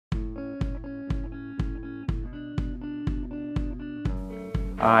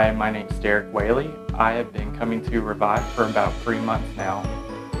Hi, my name's Derek Whaley. I have been coming to Revive for about 3 months now.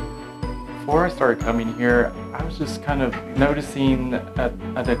 Before I started coming here, I was just kind of noticing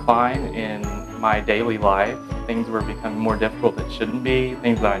a decline in my daily life. Things were becoming more difficult that shouldn't be,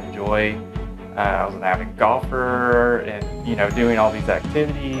 things that I enjoy. I was an avid golfer and, doing all these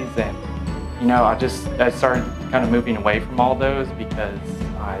activities, and, I started kind of moving away from all those because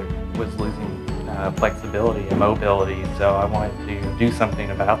I was losing flexibility and mobility, so I wanted to do something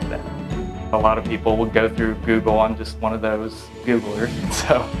about that. A lot of people would go through Google. I'm just one of those Googlers,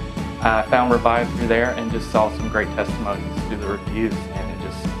 so I found Revive through there and just saw some great testimonies through the reviews, and it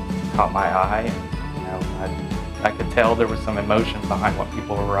just caught my eye, and I could tell there was some emotion behind what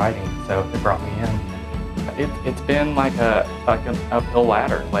people were writing, so it brought me in. It's been like an uphill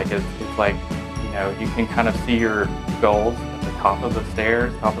ladder. It's like you can kind of see your goals at the top of the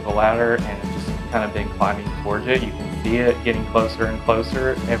stairs, top of the ladder, and it's just kind of been climbing towards it. You can see it getting closer and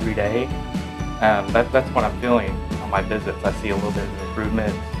closer every day. That's what I'm feeling on my visits. I see a little bit of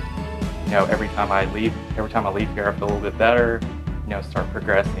improvement. Every time I leave here, I feel a little bit better. Start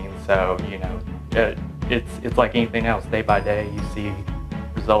progressing. So it's like anything else. Day by day, you see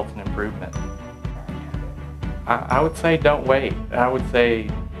results and improvement. I would say don't wait. I would say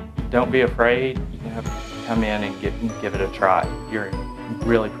don't be afraid. Come in and give it a try. You're in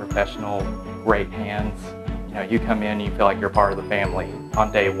really professional, great hands. You come in, you feel like you're part of the family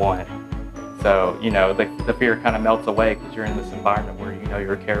on day one. So the fear kind of melts away because you're in this environment where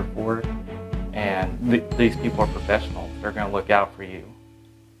you're cared for, and these people are professionals. They're going to look out for you.